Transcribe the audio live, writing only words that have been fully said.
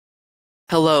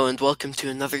Hello and welcome to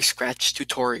another Scratch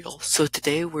tutorial. So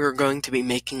today we're going to be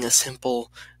making a simple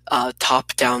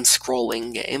top-down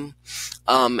scrolling game.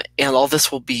 And all this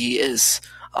will be is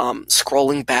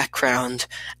scrolling background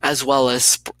as well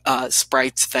as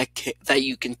sprites that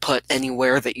you can put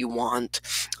anywhere that you want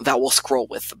that will scroll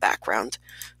with the background.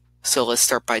 So let's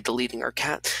start by deleting our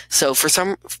cat. So for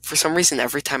some reason,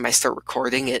 every time I start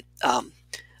recording, it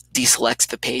deselects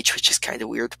the page, which is kind of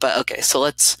weird. But okay, so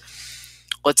let's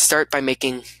start by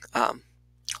making a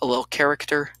little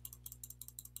character.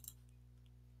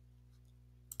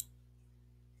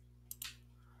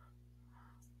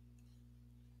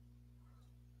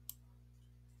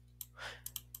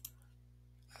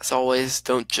 As always,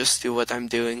 don't just do what I'm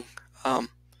doing.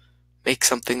 Make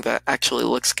something that actually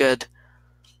looks good.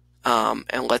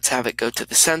 And let's have it go to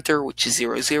the center, which is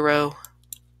 0, 0.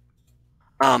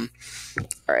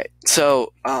 Alright,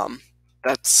 so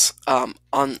that's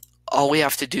on. All we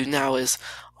have to do now is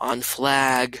on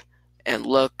flag and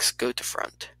looks, go to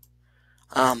front.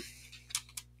 And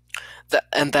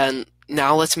then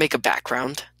now let's make a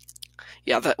background.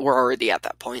 Yeah, that we're already at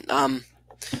that point.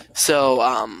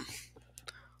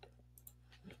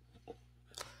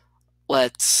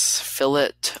 Let's fill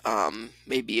it,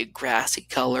 maybe a grassy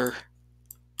color.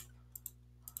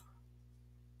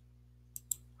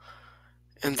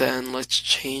 And then let's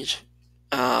change,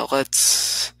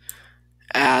 let's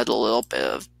add a little bit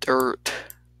of dirt.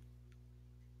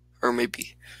 Or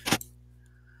maybe,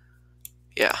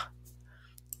 yeah.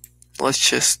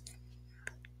 Let's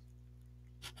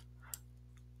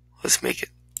make it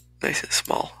nice and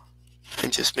small.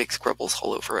 And just make scribbles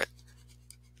all over it.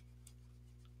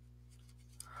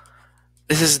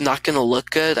 This is not going to look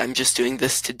good. I'm just doing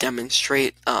this to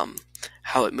demonstrate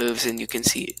how it moves, and you can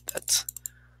see that's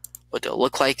what it'll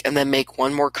look like. And then make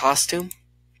one more costume.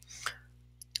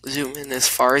 Zoom in as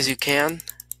far as you can.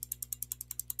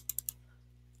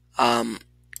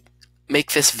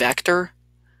 Make this vector.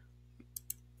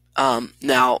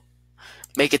 Now,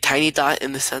 make a tiny dot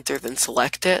in the center, then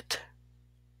select it.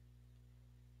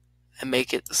 And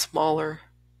make it smaller.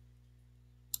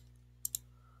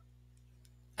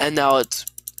 And now it's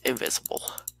invisible.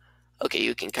 Okay,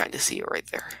 you can kind of see it right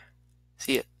there.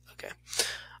 See it? Okay.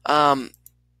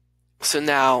 So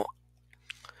now,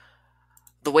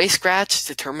 the way Scratch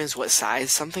determines what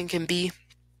size something can be,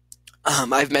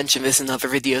 I've mentioned this in other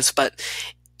videos, but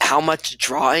how much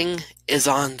drawing is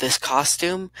on this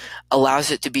costume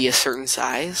allows it to be a certain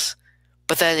size.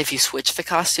 But then if you switch the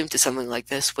costume to something like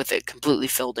this with it completely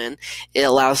filled in, it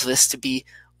allows this to be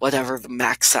whatever the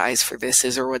max size for this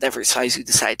is, or whatever size you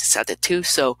decide to set it to.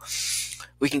 So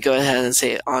we can go ahead and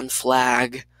say on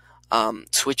flag,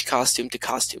 switch costume to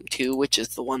costume 2, which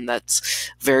is the one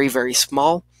that's very, very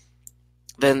small.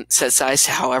 Then set size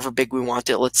to however big we want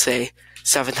it, let's say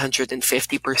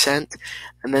 750%,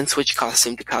 and then switch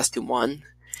costume to costume 1,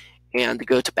 and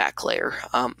go to back layer,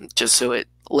 just so it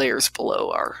layers below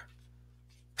our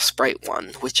sprite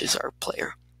 1, which is our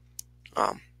player.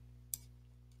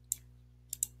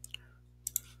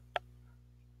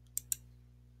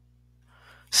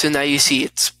 So now you see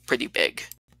it's pretty big.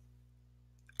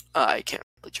 I can't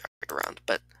really drag it around,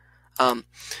 but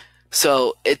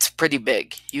so it's pretty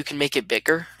big. You can make it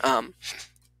bigger. I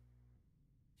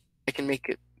can make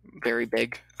it very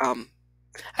big.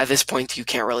 At this point, you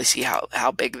can't really see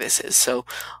how big this is. So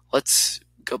let's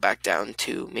go back down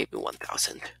to maybe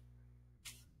 1,000.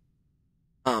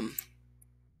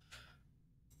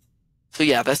 So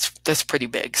yeah, that's pretty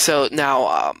big. So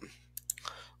now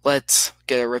let's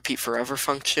get a repeat forever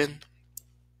function.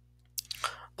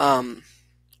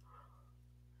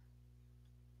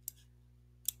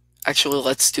 Actually,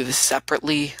 let's do this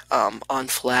separately. On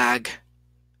flag.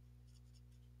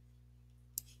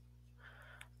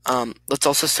 Let's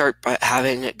also start by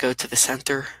having it go to the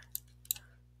center.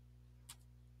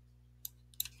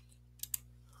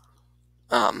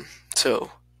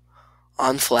 So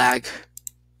on flag,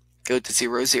 go to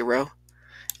 0, 0,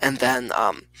 and then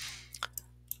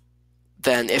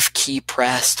if key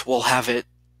pressed, we'll have it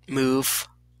move.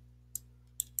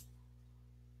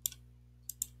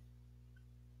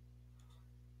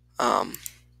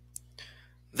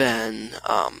 Then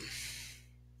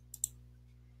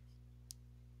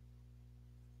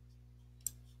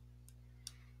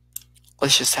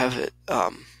let's just have it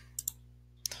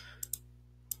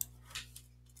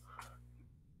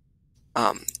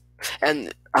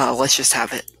let's just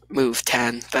have it move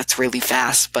 10. That's really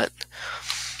fast, but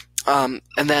and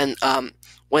then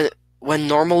when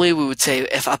normally we would say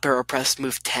if up arrow pressed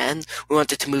move 10, we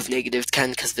want it to move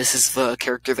 -10 because this is the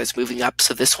character that's moving up,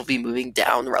 so this will be moving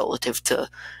down relative to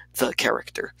the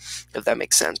character, if that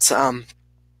makes sense.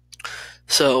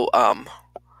 So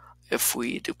if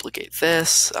we duplicate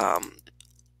this,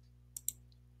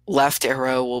 left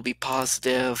arrow will be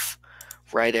positive,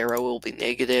 right arrow will be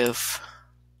negative,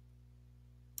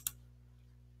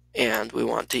 and we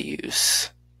want to use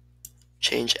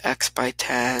change x by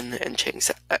 10 and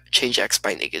change x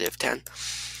by negative 10.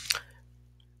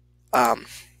 So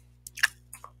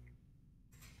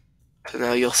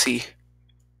now you'll see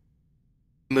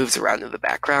moves around in the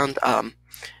background,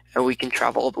 and we can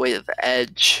travel all the way to the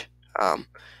edge.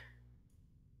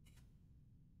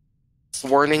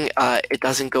 Warning, it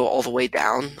doesn't go all the way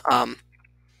down.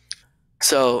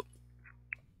 So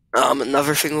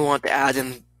another thing we want to add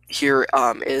in here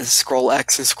is scroll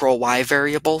X and scroll Y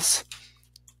variables.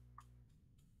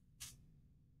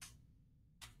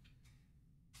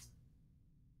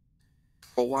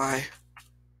 Scroll Y.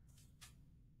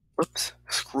 Whoops,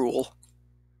 scroll.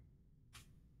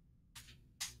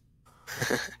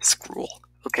 Scroll.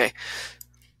 Okay.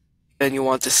 Then you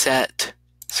want to set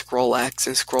scroll X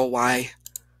and scroll Y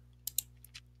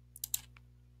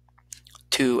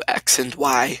to X and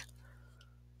Y.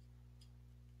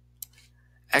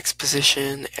 X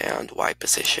position and Y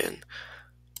position.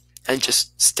 And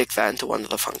just stick that into one of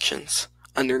the functions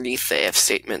underneath the if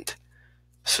statement.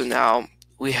 So now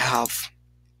we have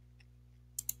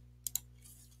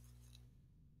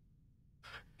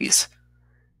these.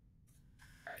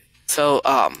 So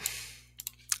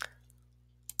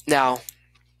now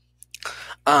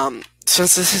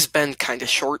since this has been kind of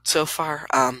short so far,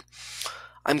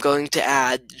 I'm going to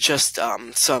add just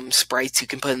some sprites you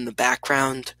can put in the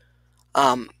background.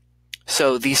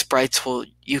 So these sprites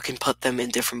you can put them in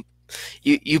different,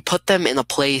 you put them in a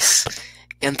place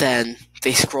and then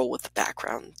they scroll with the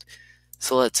background.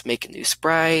 So let's make a new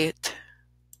sprite.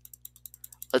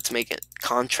 Let's make it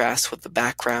contrast with the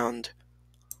background.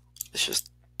 It's just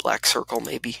black circle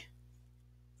maybe.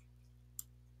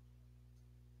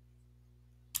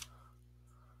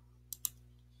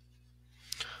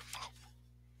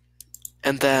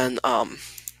 And then on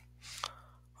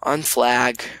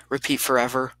flag, repeat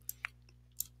forever.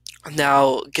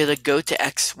 Now get a go to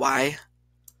XY,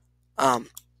 and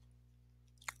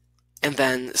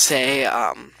then say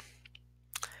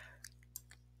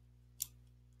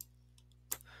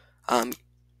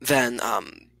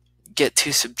get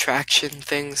two subtraction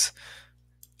things,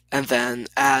 and then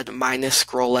add minus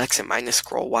scroll X and minus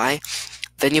scroll Y.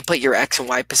 Then you put your X and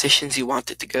Y positions you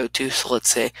want it to go to. So let's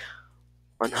say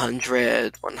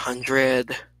 100,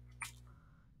 100.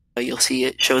 You'll see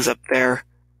it shows up there.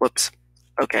 Whoops.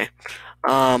 Okay.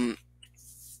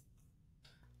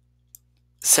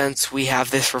 Since we have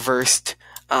this reversed,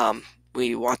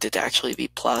 we want it to actually be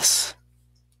plus.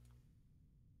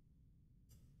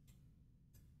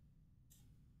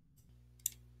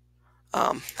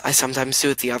 I sometimes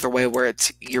do it the other way, where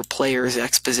it's your player's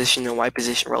X position and Y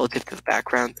position relative to the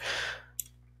background.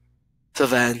 So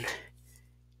then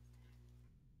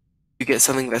you get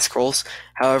something that scrolls.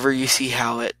 However, you see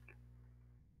how it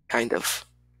kind of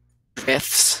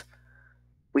drifts.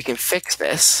 We can fix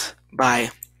this by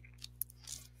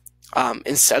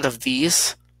instead of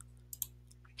these,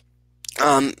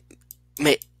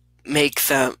 make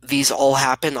these all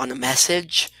happen on a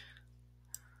message.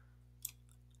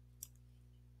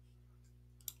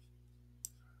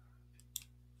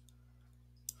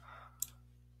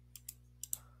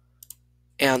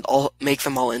 And I'll make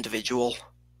them all individual.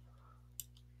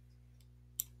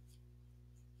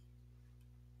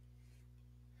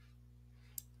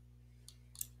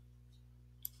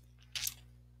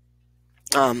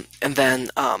 And then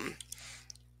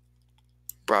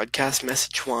broadcast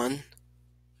message 1,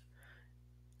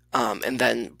 and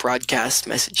then broadcast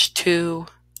message 2.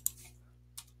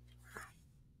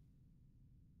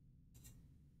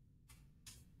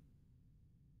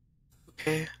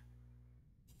 Okay.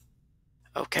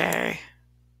 Okay.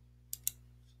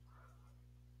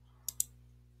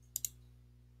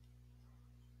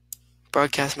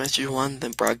 Broadcast message 1,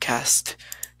 then broadcast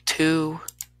 2.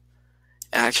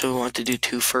 Actually, we want to do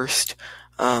 2 first.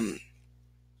 And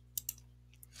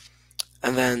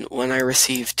then when I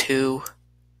receive 2,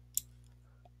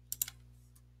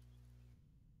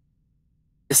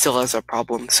 it still has a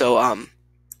problem. So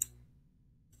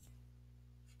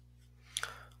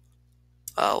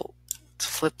I'll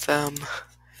flip them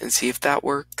and see if that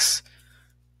works.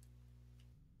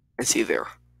 And see there.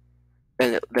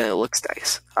 Then it looks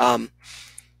nice.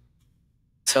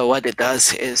 So what it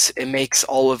does is it makes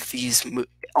all of this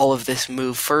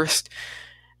move first,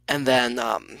 and then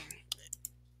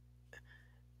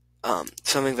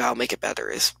something that'll make it better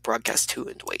is broadcast 2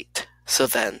 and wait. So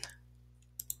then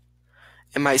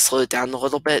it might slow it down a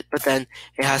little bit, but then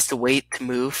it has to wait to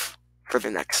move for the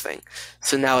next thing.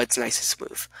 So now it's nice and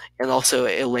smooth. And also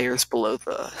it layers below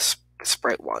the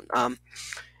sprite one.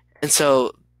 And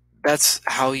so that's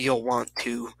how you'll want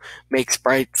to make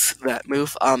sprites that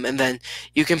move. And then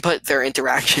you can put their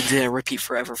interactions in a repeat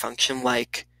forever function,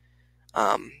 like,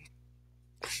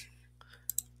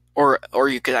 or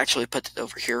you could actually put it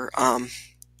over here.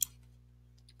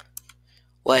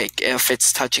 Like if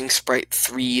it's touching sprite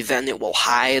 3, then it will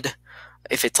hide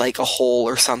if it's like a hole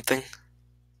or something.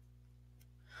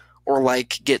 Or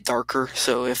like get darker,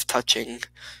 so if touching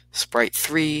sprite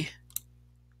 3,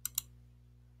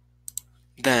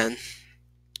 then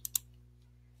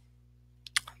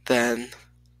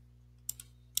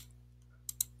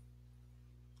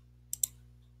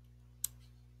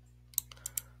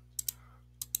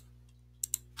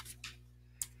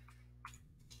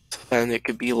it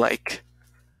could be like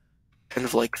kind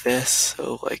of like this,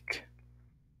 so like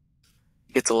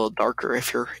it gets a little darker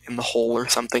if you're in the hole or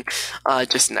something.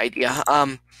 Just an idea.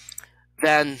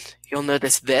 Then you'll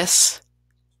notice this,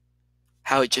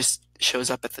 how it just shows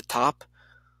up at the top.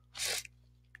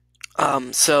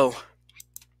 So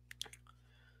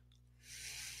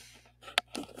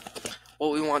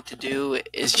what we want to do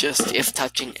is just, if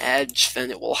touching edge,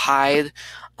 then it will hide.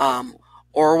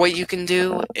 Or what you can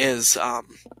do is,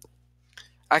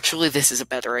 actually this is a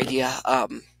better idea.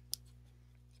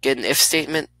 Get an if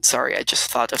statement. Sorry, I just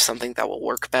thought of something that will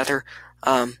work better.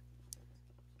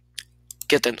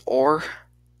 Get an or,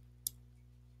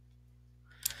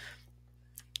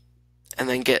 and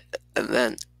then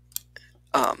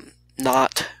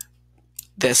not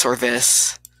this or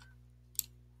this.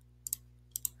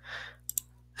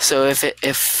 So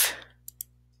if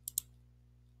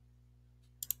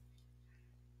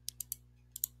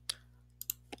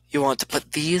you want to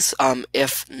put these,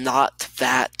 if not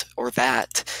that or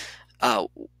that,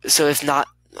 so if not,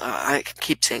 I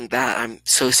keep saying that, I'm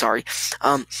so sorry.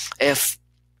 If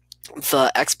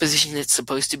the x position it's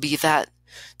supposed to be that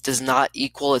does not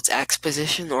equal its x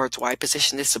position, or its y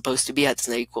position is supposed to be at does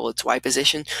not equal its y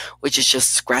position, which is just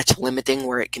Scratch limiting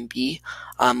where it can be,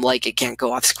 like it can't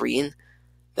go off screen,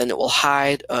 then it will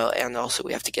hide, and also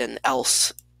we have to get an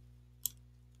else.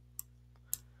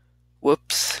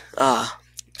 Whoops.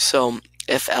 So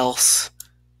if else.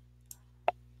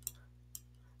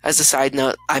 As a side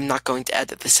note, I'm not going to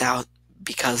edit this out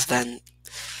because then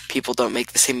people don't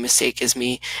make the same mistake as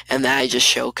me, and then I just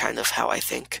show kind of how I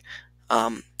think.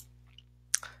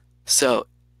 So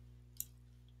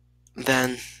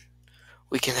then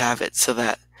we can have it so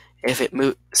that if it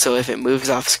moves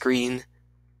off screen,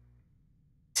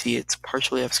 see, it's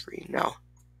partially off screen now.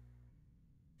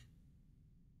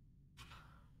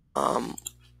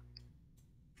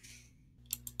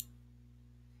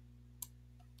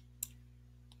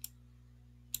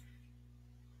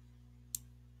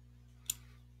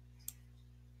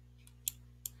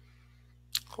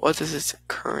 What is its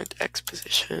current x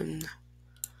position?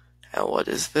 And what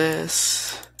is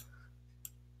this?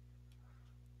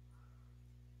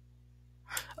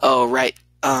 Oh, right.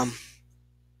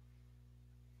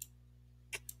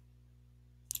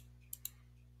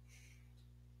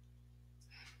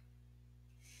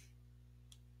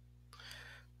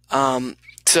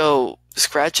 So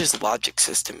Scratch's logic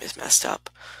system is messed up.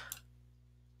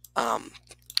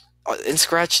 In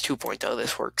Scratch 2.0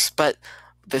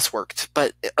 this worked,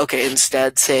 but okay,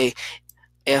 instead say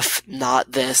if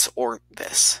not this or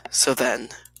this. So then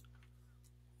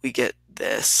we get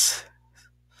this.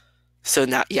 So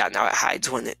now it hides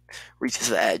when it reaches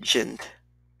the edge, and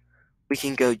we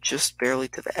can go just barely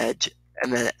to the edge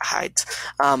and then it hides.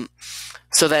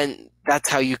 So then that's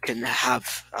how you can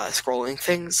have scrolling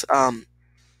things.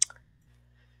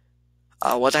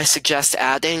 What I suggest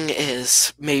adding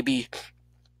is maybe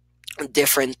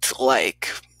different, like,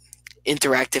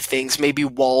 interactive things, maybe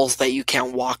walls that you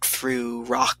can't walk through,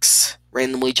 rocks,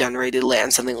 randomly generated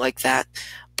land, something like that.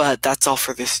 But that's all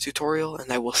for this tutorial,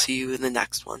 and I will see you in the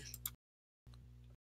next one.